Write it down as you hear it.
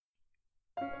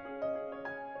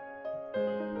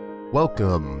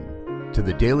Welcome to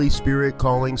the Daily Spirit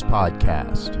Callings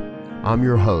podcast. I'm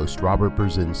your host, Robert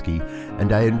Brzezinski,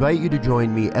 and I invite you to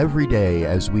join me every day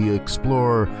as we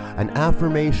explore an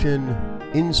affirmation,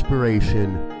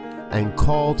 inspiration, and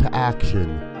call to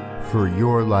action for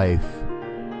your life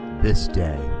this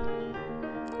day.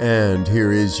 And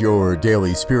here is your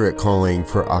Daily Spirit Calling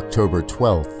for October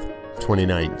 12th,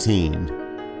 2019.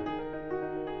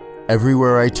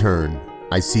 Everywhere I turn,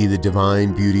 I see the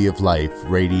divine beauty of life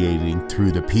radiating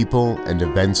through the people and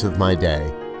events of my day.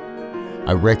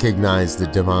 I recognize the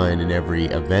divine in every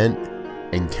event,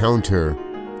 encounter,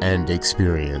 and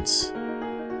experience.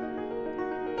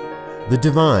 The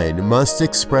divine must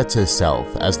express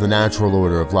itself as the natural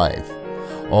order of life.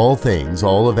 All things,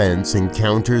 all events,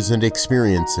 encounters, and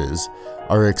experiences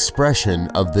are expression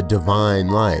of the divine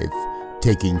life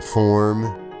taking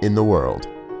form in the world.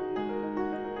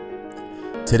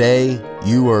 Today,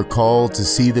 you are called to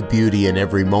see the beauty in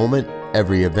every moment,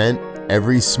 every event,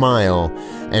 every smile,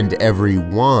 and every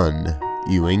one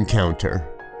you encounter.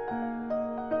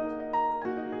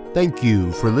 Thank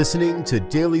you for listening to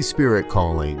Daily Spirit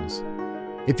Callings.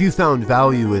 If you found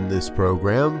value in this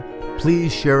program,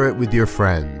 please share it with your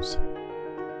friends.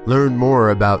 Learn more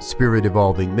about Spirit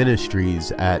Evolving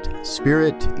Ministries at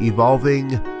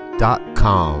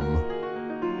spiritevolving.com.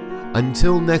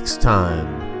 Until next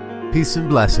time, peace and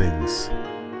blessings.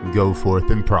 Go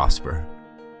forth and prosper.